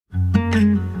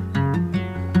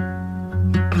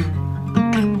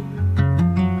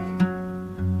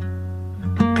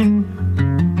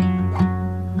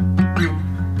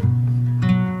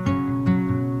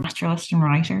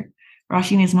writer.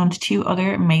 Roisin is mum to two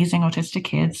other amazing autistic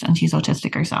kids, and she's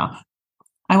autistic herself.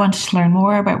 I wanted to learn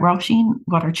more about Roisin,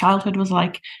 what her childhood was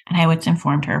like, and how it's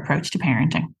informed her approach to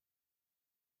parenting.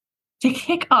 To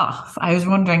kick off, I was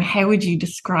wondering, how would you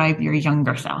describe your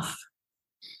younger self?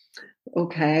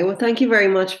 Okay, well, thank you very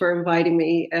much for inviting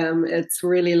me. It's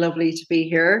really lovely to be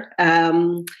here.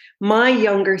 My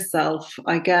younger self,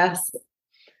 I guess,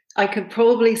 I could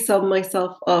probably sum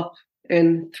myself up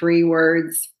in 3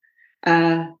 words.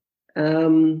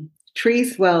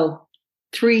 Trees, well,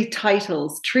 3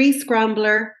 titles: tree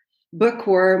scrambler,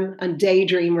 bookworm, and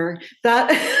daydreamer.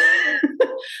 That,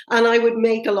 and I would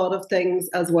make a lot of things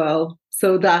as well.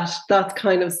 So that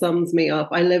kind of sums me up.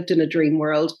 I lived in a dream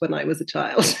world when I was a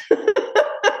child.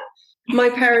 My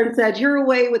parents said, "You're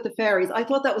away with the fairies." I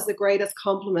thought that was the greatest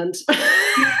compliment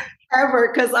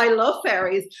ever, because I love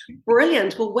fairies.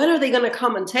 Brilliant. Well, when are they going to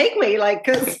come and take me? Like,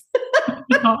 because,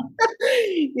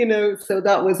 so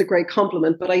that was a great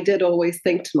compliment. But I did always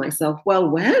think to myself, well,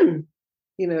 when?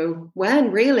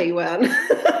 When, really, when?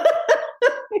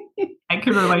 I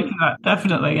could relate to that,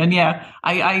 definitely. And yeah,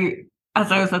 I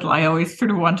as I was little, I always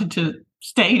sort of wanted to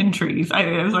stay in trees.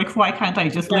 I was like, why can't I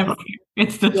just live up here?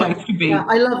 It's the place to be. Yeah,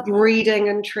 I loved reading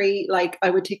in tree. Like, I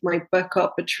would take my book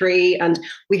up a tree, and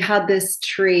we had this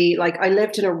tree. Like, I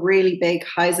lived in a really big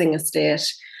housing estate,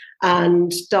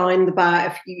 and down the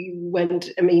back, we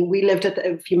lived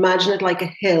if you imagine it like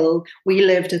a hill, we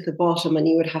lived at the bottom, and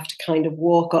you would have to kind of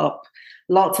walk up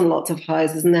lots and lots of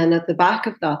houses. And then at the back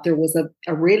of that, there was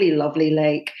a really lovely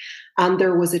lake. And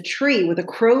there was a tree with it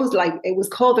was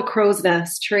called the crow's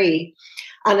nest tree.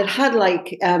 And it had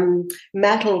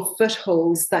metal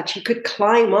footholds that you could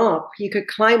climb up. You could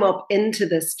climb up into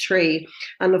this tree.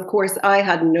 And of course, I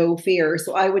had no fear.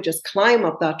 So I would just climb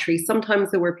up that tree. Sometimes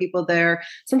there were people there.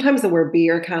 Sometimes there were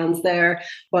beer cans there.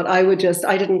 But I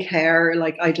didn't care.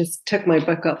 Like, I just took my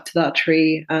book up to that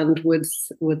tree and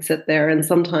would sit there. And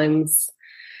sometimes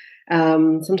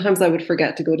I would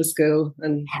forget to go to school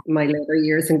in my later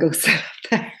years and go sit up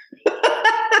there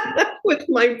with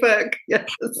my book.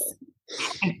 Yes.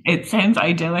 It sounds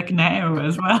idyllic now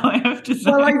as well, I have to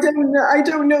say. Well, I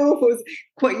don't know if it was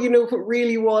quite, if it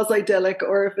really was idyllic,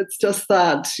 or if it's just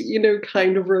that,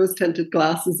 kind of rose-tinted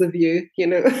glasses of youth,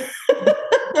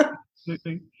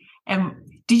 Absolutely.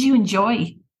 Did you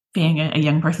enjoy being a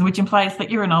young person, which implies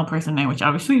that you're an old person now, which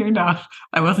obviously you're not?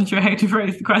 I wasn't sure how to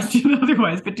phrase the question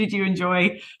otherwise, but did you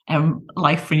enjoy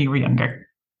life when you were younger?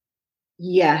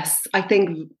 Yes, I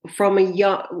think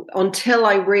until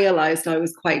I realized I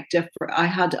was quite different. I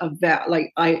had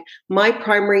my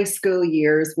primary school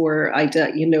years were,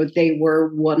 they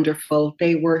were wonderful.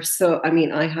 They were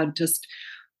I had just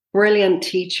brilliant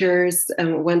teachers,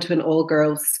 and went to an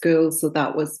all-girls school, so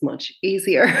that was much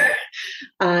easier.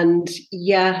 And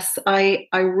yes, I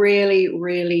really,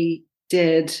 really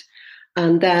did.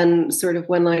 And then sort of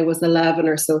when I was 11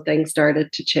 or so, things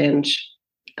started to change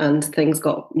and things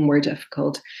got more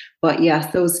difficult. But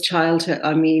yes, those childhood,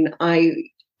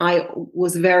 I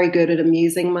was very good at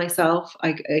amusing myself.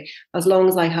 As long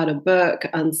as I had a book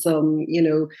and some,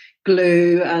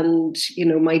 glue, and,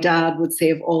 my dad would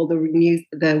save all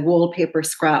the wallpaper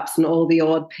scraps and all the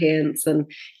odd paints and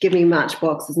give me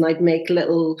matchboxes, and I'd make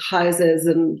little houses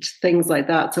and things like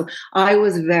that. So I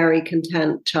was a very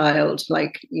content child,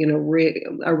 I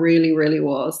really, really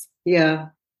was. Yeah.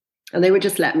 And they would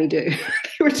just let me do.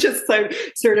 They were just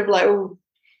sort of like, oh,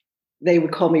 they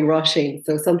would call me Roisin.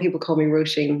 So some people call me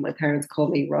Roisin. My parents call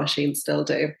me Roisin, still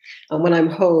do. And when I'm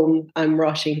home, I'm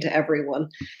Roisin to everyone.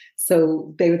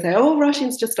 So they would say, oh,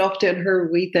 Roisin's just off doing her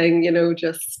wee thing,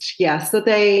 just, yeah. So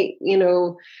they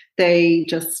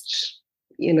just,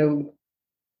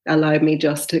 allowed me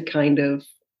just to kind of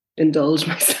indulge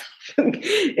myself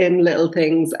in little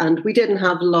things. And we didn't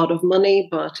have a lot of money,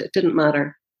 but it didn't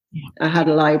matter. Yeah. I had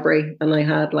a library and I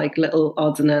had little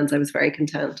odds and ends. I was very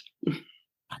content.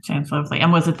 That sounds lovely.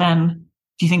 And was it then,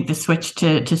 do you think the switch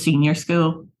to senior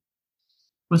school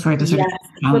was where the sort yes,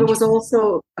 but it was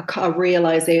also a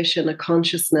realization, a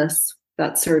consciousness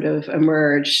that sort of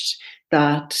emerged,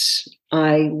 that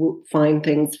I find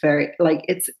things very,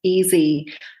 it's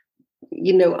easy.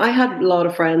 I had a lot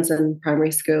of friends in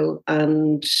primary school,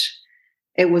 and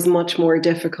it was much more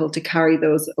difficult to carry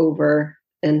those over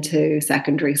into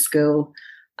secondary school.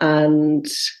 And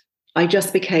I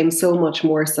just became so much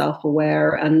more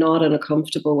self-aware, and not in a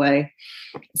comfortable way.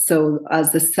 So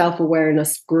as the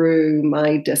self-awareness grew,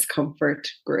 my discomfort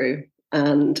grew.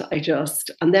 And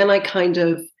then I kind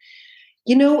of,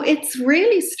 it's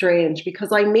really strange,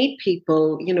 because I meet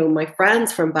people, my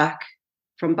friends from back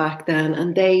from back then,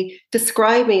 and they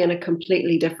describe me in a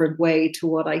completely different way to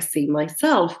what I see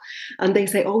myself. And they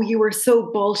say, oh, you were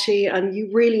so bolshy and you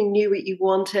really knew what you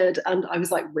wanted. And I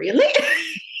was like, really?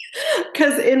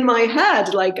 Because in my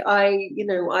head, like I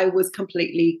was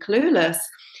completely clueless.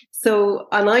 So,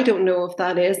 and I don't know if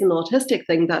that is an autistic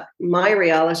thing, that my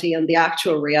reality and the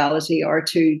actual reality are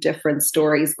two different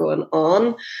stories going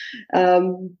on.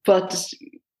 But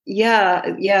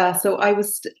yeah. So I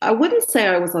wouldn't say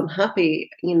I was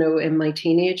unhappy, in my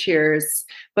teenage years,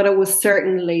 but I was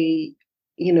certainly,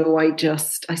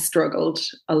 I struggled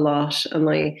a lot.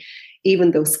 And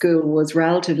even though school was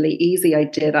relatively easy, I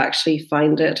did actually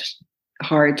find it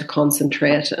hard to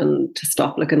concentrate and to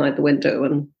stop looking out the window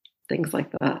and things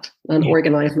like that, and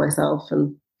organize myself.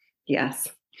 And yes.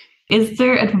 Is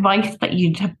there advice that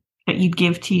you'd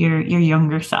give to your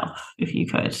younger self if you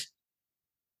could?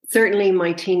 Certainly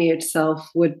my teenage self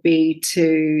would be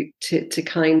to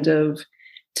kind of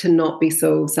to not be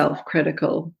so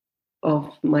self-critical of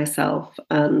myself,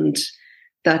 and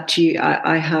that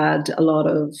I had a lot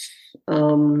of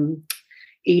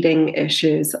eating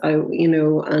issues,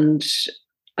 and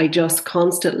I just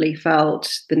constantly felt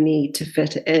the need to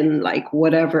fit in, like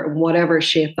whatever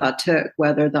shape that took,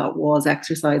 whether that was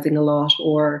exercising a lot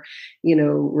or,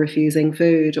 refusing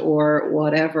food or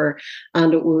whatever.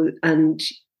 And it was, and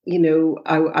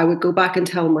I would go back and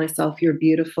tell myself, you're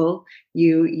beautiful.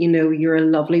 You're a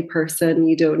lovely person.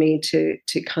 You don't need to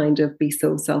kind of be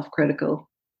so self-critical.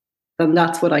 And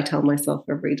that's what I tell myself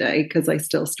every day, because I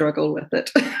still struggle with it.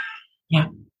 Yeah,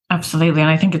 absolutely. And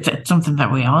I think it's something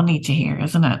that we all need to hear,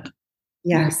 isn't it?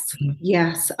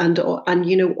 Yes. And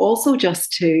also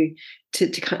just to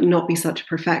kind of not be such a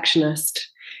perfectionist.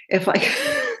 If I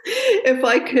if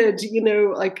I could,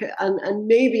 and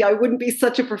maybe I wouldn't be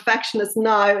such a perfectionist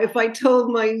now if I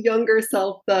told my younger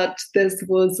self that this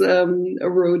was a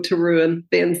road to ruin,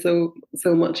 being so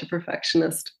much a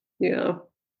perfectionist. Yeah.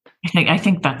 I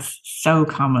think that's so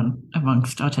common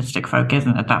amongst autistic folk,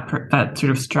 isn't it? That sort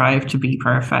of strive to be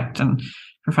perfect and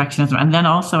perfectionism. And then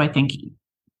also I think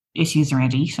issues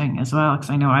around eating as well, because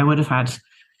I know I would have had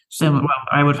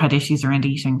I would have had issues around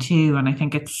eating too. And I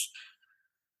think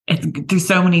there's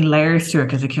so many layers to it,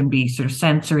 because it can be sort of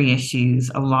sensory issues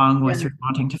along with sort of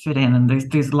wanting to fit in, and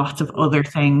there's lots of other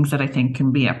things that I think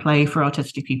can be at play for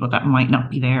autistic people that might not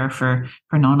be there for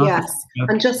non-autistic. Yes,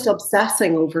 and just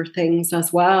obsessing over things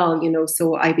as well,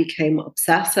 so I became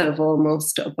obsessive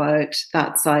almost about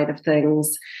that side of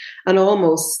things, and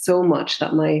almost so much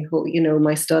that my whole,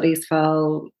 my studies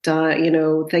fell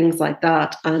down, things like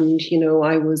that. And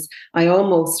I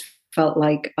almost felt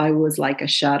like I was like a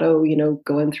shadow,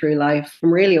 going through life.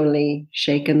 I'm really only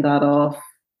shaking that off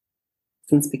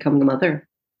since becoming a mother.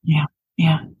 Yeah.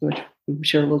 Which I'm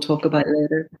sure we'll talk about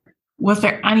later. Was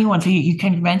there anyone, so you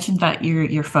kind of mentioned that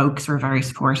your folks were very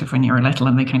supportive when you were little,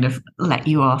 and they kind of let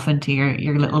you off into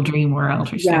your little dream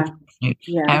world? Yeah.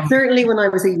 Certainly when I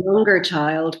was a younger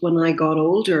child, when I got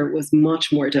older, it was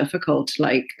much more difficult.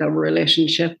 Like the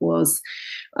relationship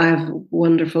I have a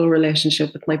wonderful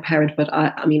relationship with my parent, but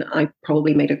I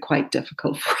probably made it quite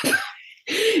difficult for them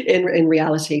in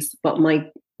reality. But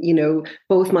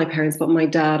both my parents, but my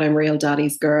dad, I'm real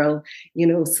daddy's girl,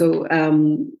 so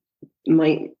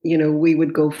we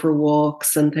would go for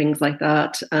walks and things like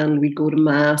that, and we'd go to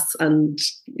mass, and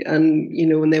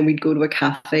then we'd go to a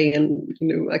cafe, and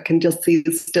I can just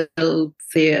still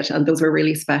see it. And those were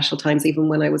really special times, even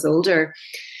when I was older.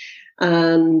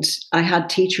 And I had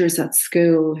teachers at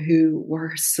school who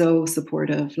were so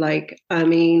supportive. They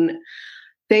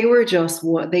were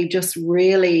they just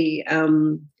really,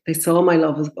 they saw my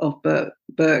love of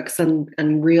books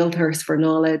and real thirst for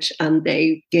knowledge, and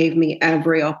they gave me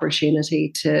every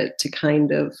opportunity to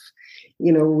kind of,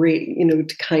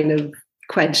 to kind of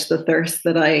quench the thirst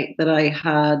that I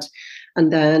had.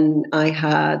 And then I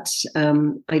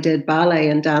did ballet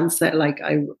and dance.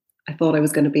 I thought I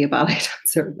was going to be a ballet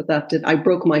dancer, but I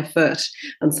broke my foot.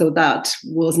 And so that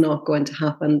was not going to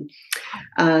happen.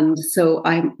 And so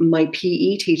my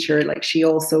PE teacher, we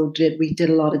did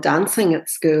a lot of dancing at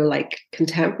school, like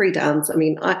contemporary dance.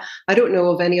 I don't know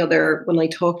of any other, when I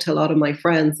talked to a lot of my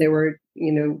friends, they were,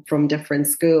 from different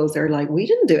schools, they're like, we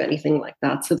didn't do anything like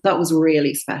that. So that was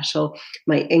really special.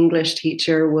 My English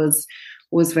teacher was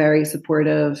very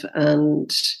supportive, and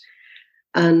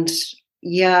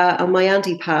my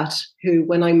Auntie Pat, who,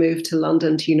 when I moved to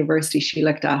London to university, she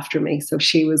looked after me. So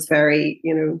she was very,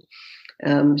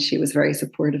 she was very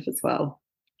supportive as well.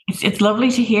 It's lovely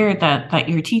to hear that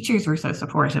your teachers were so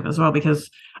supportive as well,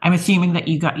 because I'm assuming that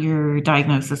you got your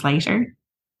diagnosis later.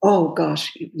 Oh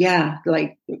gosh, yeah,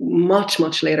 like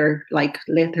much later, like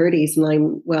late 30s,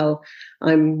 and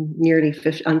I'm nearly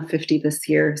 50. I'm 50 this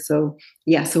year, so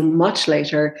yeah, so much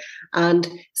later. And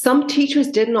some teachers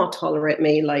did not tolerate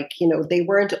me, like they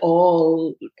weren't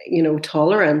all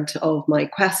tolerant of my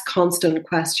constant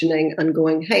questioning and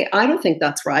going, "Hey, I don't think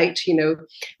that's right,"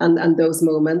 and those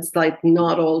moments. Like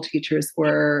not all teachers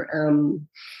were.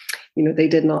 They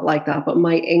did not like that. But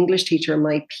my English teacher,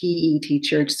 my PE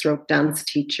teacher, stroke dance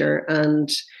teacher, and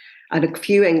I had a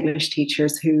few English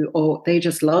teachers who, they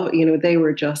just love it. They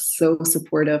were just so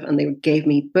supportive, and they gave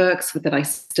me books that I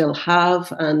still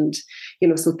have. And,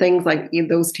 so things like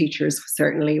those teachers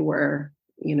certainly were,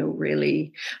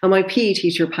 really. And my PE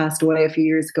teacher passed away a few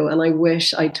years ago, and I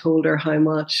wish I told her how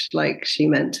much like she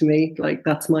meant to me. Like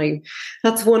that's one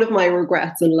of my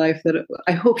regrets in life, that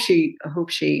I hope she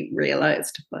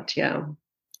realized. But yeah,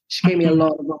 she gave me a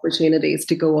lot of opportunities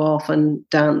to go off and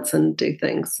dance and do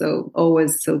things. So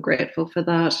always so grateful for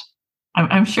that.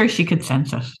 I'm sure she could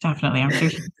sense it. Definitely. I'm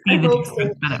sure she could see I the hope so.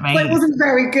 difference that it I made. wasn't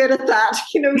very good at that,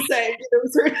 saying,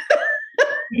 sort of,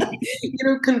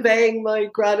 conveying my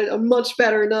gratitude. I'm much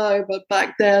better now, but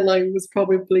back then I was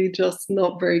probably just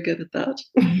not very good at that.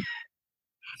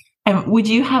 Would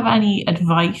you have any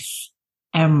advice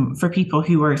for people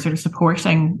who are sort of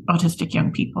supporting autistic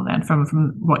young people then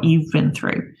from what you've been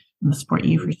through and the support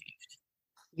you've received?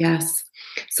 Yes.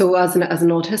 So as an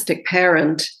autistic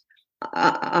parent,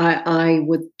 I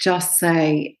would just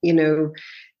say, to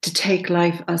take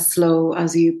life as slow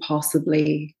as you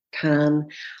possibly can.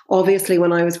 Obviously,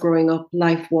 when I was growing up,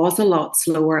 life was a lot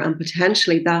slower, and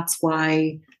potentially that's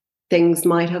why things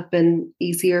might have been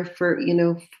easier for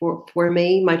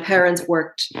me. My parents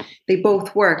worked; they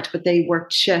both worked, but they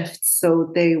worked shifts,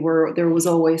 so there was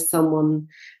always someone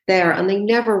there, and they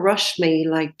never rushed me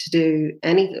like to do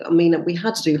anything. I mean, we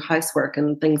had to do housework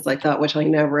and things like that, which I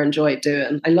never enjoyed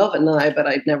doing. I love it now, but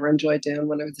I'd never enjoyed doing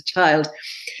when I was a child.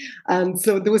 And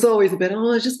so there was always a bit,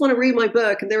 I just want to read my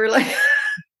book. And they were like,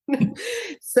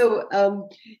 so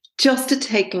just to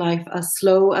take life as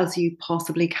slow as you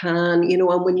possibly can,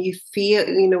 and when you feel,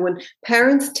 when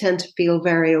parents tend to feel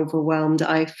very overwhelmed,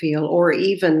 I feel, or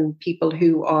even people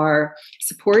who are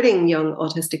supporting young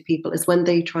autistic people, is when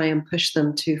they try and push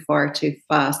them too far, too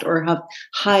fast, or have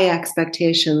high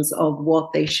expectations of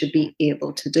what they should be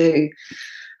able to do.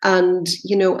 And,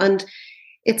 and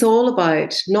it's all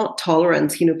about not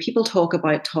tolerance. People talk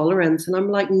about tolerance, and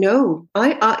I'm like, no,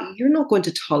 you're not going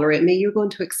to tolerate me. You're going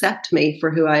to accept me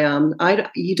for who I am.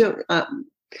 You don't,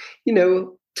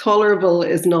 tolerable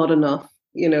is not enough.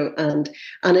 And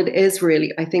it is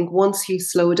really, I think, once you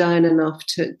slow down enough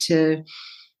to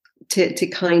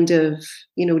kind of,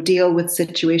 deal with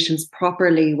situations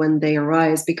properly when they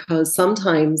arise, because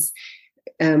sometimes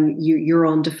you're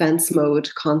on defense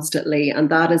mode constantly, and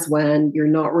that is when you're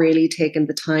not really taking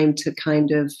the time to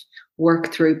kind of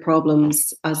work through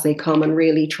problems as they come and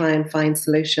really try and find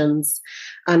solutions.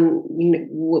 And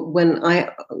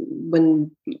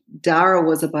when Dara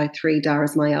was about 3,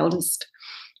 Dara's my eldest,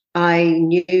 I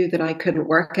knew that I couldn't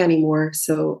work anymore.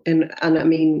 So and I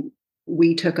mean,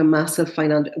 we took a massive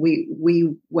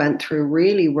we went through a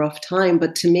really rough time,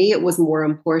 but to me it was more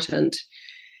important.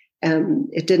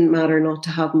 It didn't matter not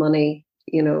to have money.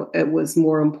 It was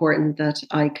more important that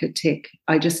I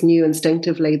just knew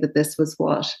instinctively that this was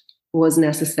what was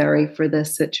necessary for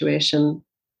this situation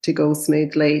to go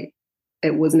smoothly.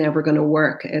 It was never going to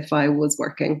work if I was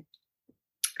working.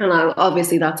 And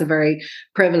obviously that's a very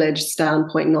privileged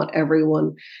standpoint. Not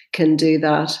everyone can do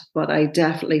that, but I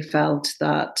definitely felt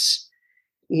that,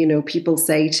 people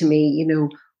say to me,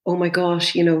 oh my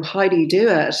gosh, how do you do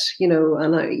it?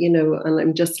 And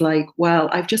I'm just like, well,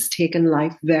 I've just taken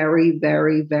life very,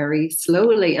 very, very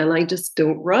slowly, and I just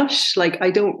don't rush. Like I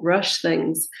don't rush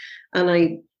things. And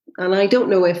I don't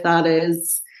know if that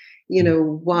is,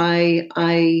 why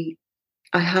I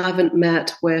haven't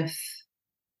met with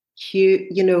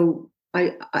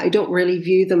I don't really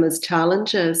view them as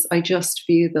challenges. I just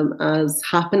view them as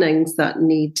happenings that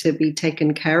need to be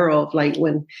taken care of. Like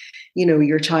when,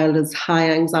 your child has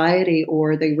high anxiety,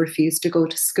 or they refuse to go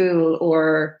to school,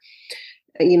 or,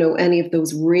 any of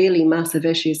those really massive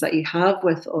issues that you have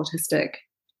with autistic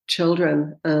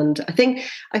children. And I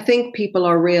think people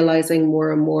are realizing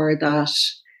more and more that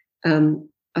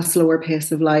a slower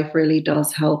pace of life really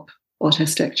does help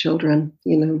autistic children,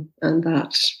 and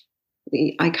that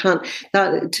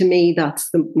to me,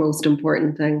 that's the most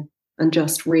important thing. And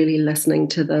just really listening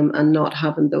to them and not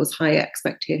having those high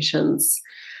expectations,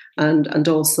 and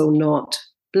also not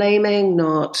blaming,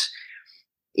 not,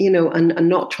 and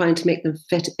not trying to make them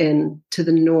fit in to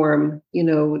the norm.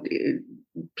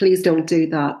 Please don't do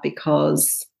that,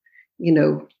 because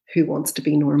who wants to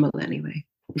be normal anyway?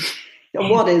 And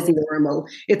what is normal?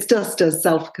 It's just a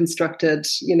self-constructed,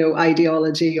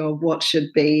 ideology of what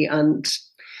should be. And,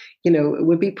 it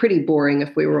would be pretty boring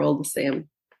if we were all the same.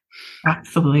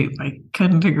 Absolutely.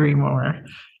 Couldn't agree more.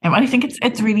 And I think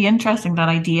it's really interesting, that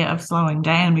idea of slowing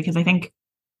down, because I think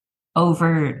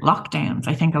over lockdowns,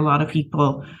 I think a lot of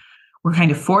people were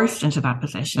kind of forced into that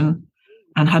position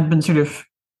and had been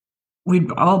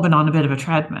we'd all been on a bit of a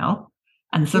treadmill.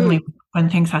 And suddenly when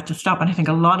things had to stop, and I think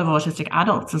a lot of autistic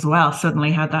adults as well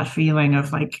suddenly had that feeling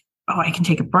of like, oh, I can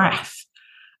take a breath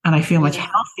and I feel much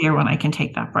healthier when I can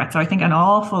take that breath. So I think an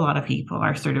awful lot of people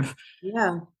are trying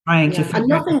to figure and out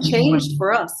nothing changed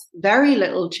for us. Very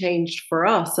little changed for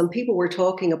us. And people were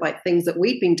talking about things that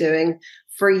we'd been doing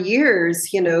for years,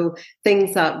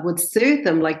 things that would soothe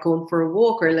them, like going for a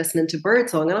walk or listening to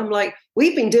birdsong. And I'm like,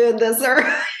 we've been doing this,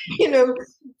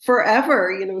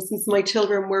 forever, since my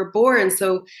children were born.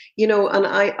 So, and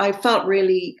I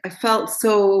felt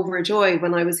so overjoyed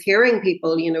when I was hearing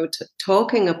people,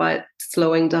 talking about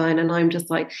slowing down. And I'm just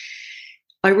like,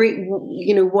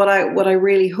 what I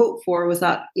really hoped for was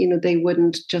that, they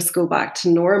wouldn't just go back to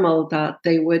normal, that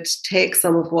they would take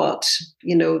some of what,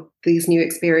 these new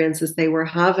experiences they were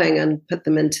having and put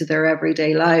them into their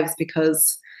everyday lives,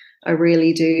 because I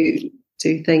really do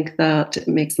think that it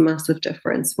makes a massive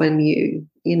difference when you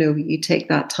take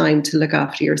that time to look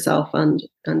after yourself and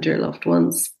your loved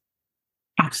ones.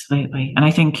 Absolutely. And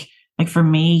I think, like, for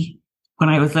me, when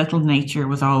I was little, nature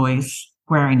was always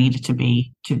where I needed to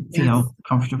be to feel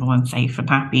comfortable and safe and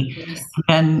happy. Yes. And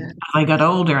then as I got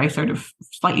older, I sort of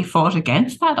slightly fought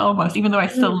against that almost, even though I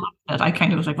still loved it. I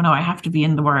kind of was like, well, no, I have to be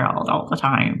in the world all the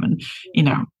time. And,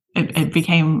 it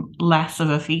became less of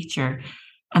a feature.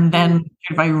 And then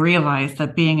I realized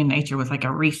that being in nature was like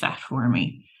a reset for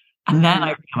me. And then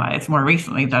I realized more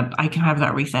recently that I can have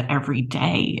that reset every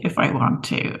day if I want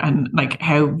to, and like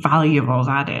how valuable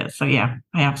that is. So yeah,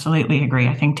 I absolutely agree.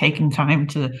 I think taking time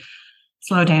to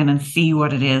slow down and see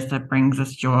what it is that brings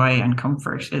us joy and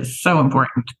comfort is so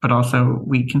important, but also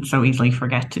we can so easily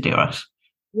forget to do it.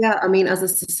 Yeah, I mean, as a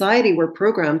society, we're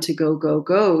programmed to go, go,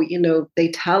 go.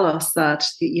 They tell us that,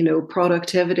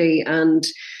 productivity and,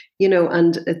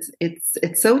 and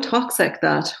it's so toxic,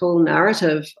 that whole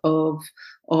narrative of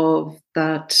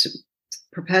that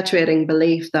perpetuating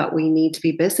belief that we need to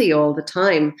be busy all the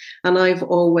time. And I've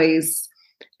always,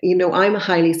 I'm a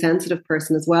highly sensitive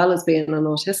person as well as being an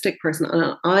autistic person,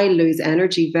 and I lose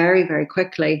energy very, very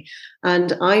quickly.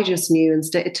 And I just knew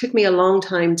instead, it took me a long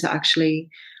time to actually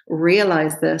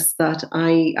realize this, that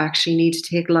I actually need to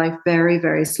take life very,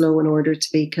 very slow in order to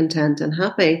be content and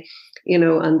happy,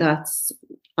 and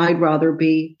I'd rather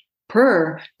be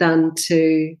poor than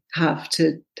to have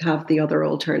the other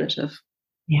alternative.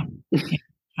 Yeah,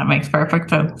 that makes perfect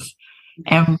sense.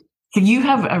 So you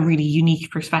have a really unique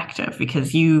perspective,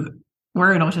 because you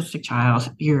were an autistic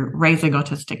child, you're raising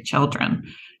autistic children.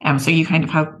 So you kind of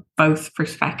have both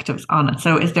perspectives on it.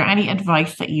 So is there any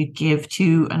advice that you give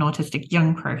to an autistic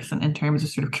young person in terms of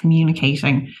sort of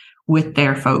communicating with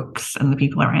their folks and the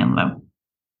people around them?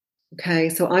 Okay,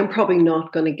 so I'm probably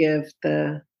not going to give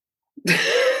the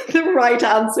the right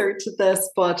answer to this,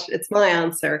 but it's my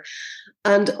answer.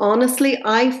 And honestly,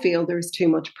 I feel there's too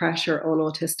much pressure on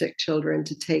autistic children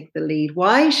to take the lead.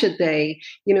 Why should they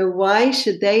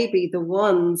be the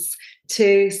ones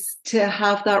to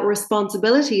have that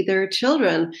responsibility? They're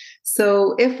children.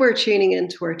 So if we're tuning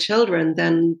into our children,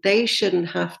 then they shouldn't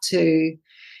have to,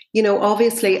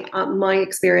 obviously my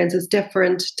experience is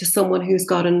different to someone who's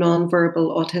got a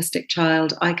nonverbal autistic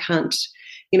child. I cannot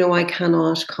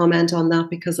comment on that,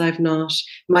 because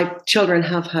my children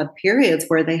have had periods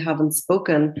where they haven't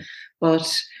spoken,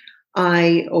 but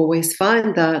I always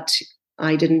find that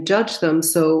I didn't judge them.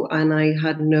 So, and I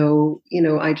had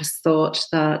I just thought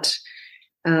that,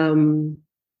 there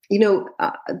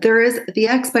is the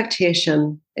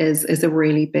expectation is a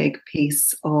really big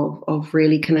piece of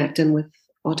really connecting with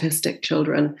autistic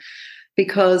children,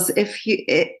 because if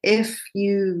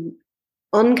you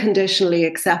unconditionally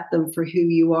accept them for who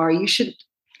you are, you should,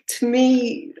 to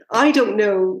me, I don't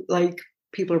know, like,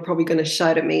 people are probably going to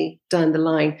shout at me down the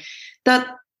line, that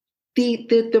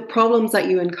the problems that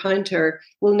you encounter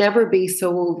will never be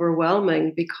so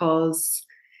overwhelming, because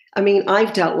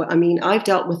I've dealt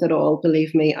with it all,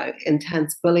 believe me,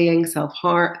 intense bullying,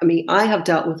 self-harm. I have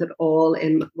dealt with it all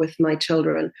with my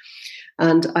children,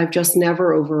 and I've just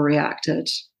never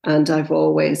overreacted, and I've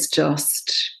always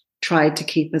just tried to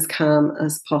keep as calm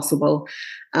as possible,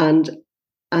 and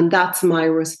that's my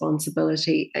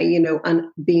responsibility, and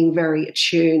being very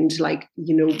attuned, like,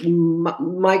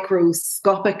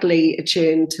 microscopically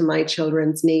attuned to my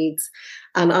children's needs,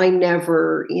 And I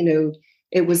never,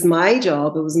 it was my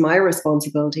job, it was my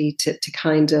responsibility to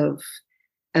kind of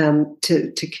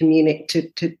to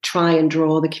communicate, to try and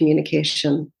draw the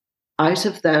communication out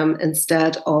of them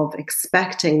instead of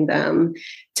expecting them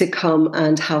to come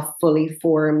and have fully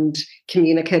formed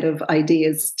communicative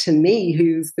ideas to me,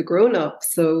 who's the grown-up.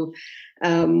 So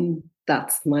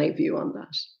that's my view on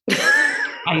that.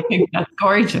 I think that's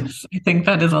gorgeous. I think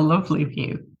that is a lovely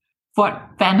view.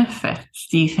 What benefits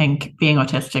do you think being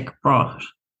autistic brought,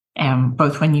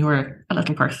 both when you were a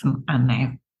little person and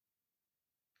now?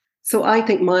 So I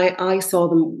think I saw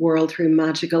the world through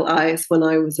magical eyes when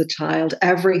I was a child.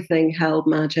 Everything held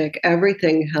magic.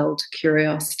 Everything held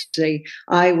curiosity.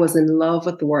 I was in love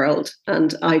with the world.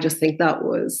 And I just think that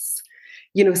was,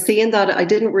 seeing that, I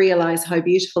didn't realize how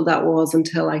beautiful that was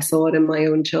until I saw it in my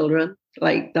own children.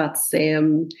 Like that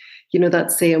same,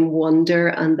 that same wonder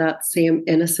and that same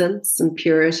innocence and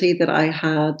purity that I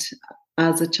had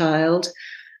as a child.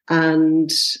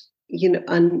 And,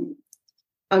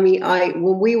 I mean,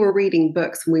 when we were reading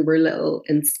books when we were little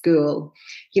in school,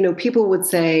 people would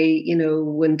say,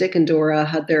 when Dick and Dora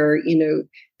had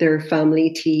their family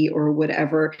tea or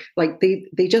whatever, like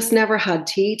they just never had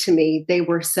tea to me. They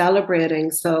were celebrating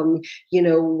some, they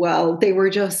were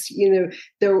just,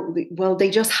 they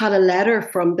just had a letter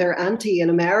from their auntie in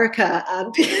America.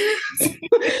 And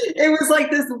it was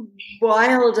like this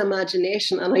wild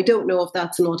imagination. And I don't know if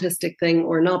that's an autistic thing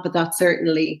or not, but that's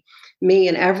certainly me.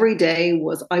 And every day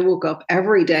I woke up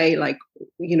every day, like,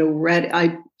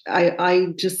 I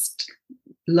just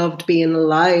loved being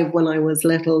alive when I was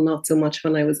little, not so much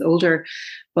when I was older,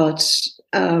 but,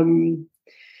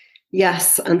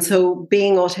 yes. And so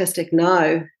being autistic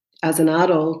now as an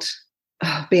adult,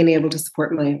 being able to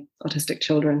support my autistic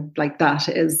children, like that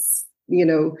is,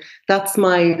 that's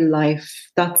my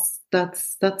life.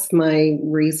 That's my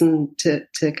reason to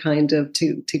kind of,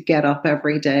 to get up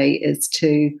every day is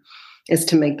to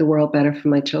make the world better for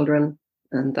my children.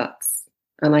 And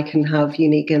I can have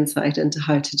unique insight into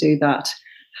how to do that,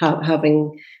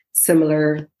 having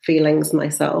similar feelings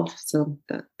myself. So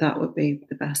that would be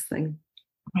the best thing.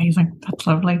 Amazing. That's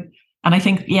lovely. And I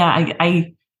think,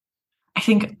 I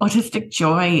think autistic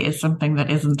joy is something that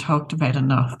isn't talked about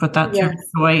enough, but that's sort of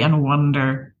joy and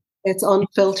wonder. It's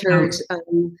unfiltered.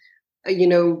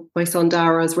 My son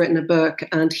Dara has written a book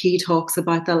and he talks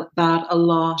about that a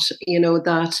lot,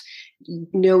 that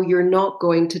no, you're not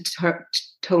going to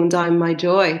tone down my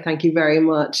joy. Thank you very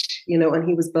much. And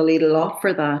he was bullied a lot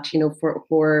for that,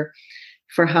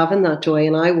 for having that joy.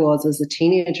 And I was as a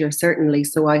teenager, certainly.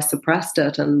 So I suppressed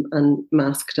it and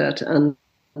masked it and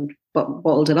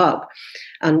bottled it up.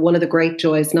 And one of the great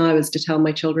joys now is to tell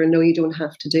my children, no, you don't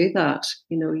have to do that.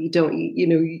 You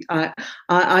don't,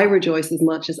 I rejoice as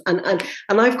much as, and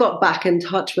I've got back in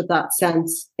touch with that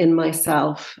sense in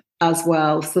myself as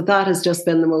well. So that has just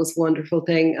been the most wonderful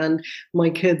thing. And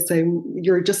my kids say,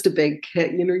 you're just a big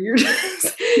kid, you're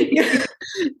just,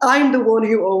 I'm the one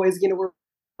who always, we're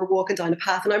walking down a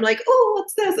path and I'm like, oh,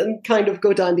 what's this? And kind of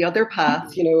go down the other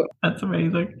path, That's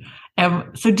amazing.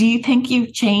 So do you think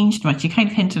you've changed much? You kind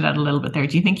of hinted at a little bit there.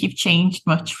 Do you think you've changed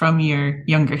much from your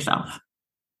younger self?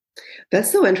 That's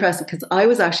so interesting because I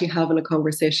was actually having a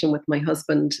conversation with my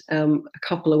husband a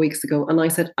couple of weeks ago. And I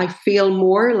said, I feel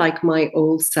more like my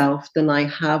old self than I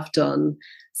have done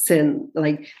since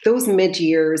like those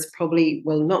mid-years, probably,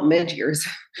 well, not mid-years,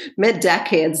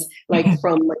 mid-decades, like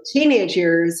from my teenage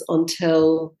years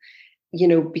until,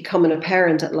 becoming a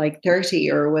parent at like 30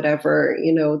 or whatever,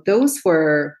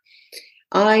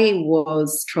 I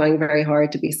was trying very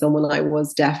hard to be someone I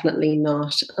was definitely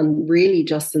not. And really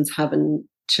just since having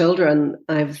children,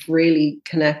 I've really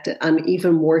connected, and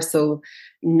even more so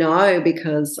now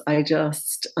because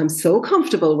I'm so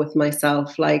comfortable with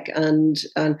myself, like, and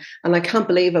I can't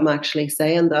believe I'm actually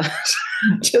saying that.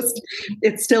 Just,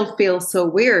 it still feels so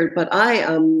weird, but I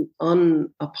am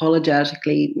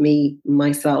unapologetically me,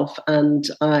 myself. And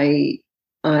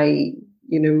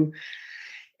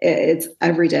it's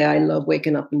every day I love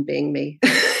waking up and being me.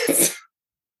 It's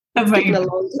taken a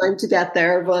long time to get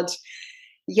there, but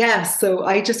yes. So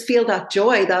I just feel that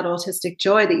joy, that autistic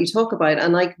joy that you talk about.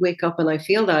 And I wake up and I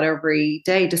feel that every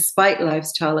day, despite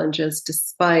life's challenges,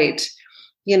 despite,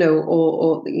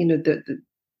 all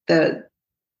the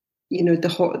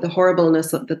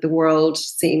horribleness that the world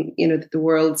that the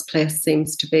world's place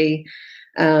seems to be.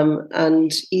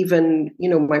 And even,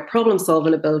 my problem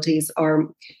solving abilities are,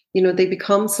 they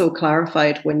become so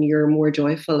clarified when you're more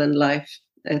joyful in life.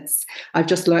 I've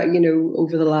just learned,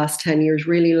 over the last 10 years,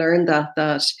 really learned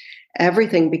that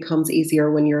everything becomes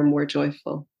easier when you're more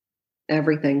joyful.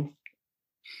 Everything.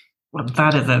 Well,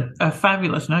 that is a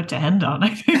fabulous note to end on,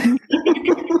 I think.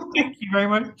 you very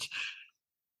much.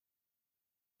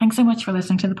 Thanks so much for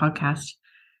listening to the podcast.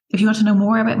 If you want to know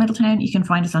more about Middletown, you can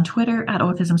find us on Twitter at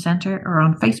Autism Centre or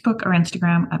on Facebook or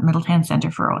Instagram at Middletown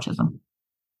Centre for Autism.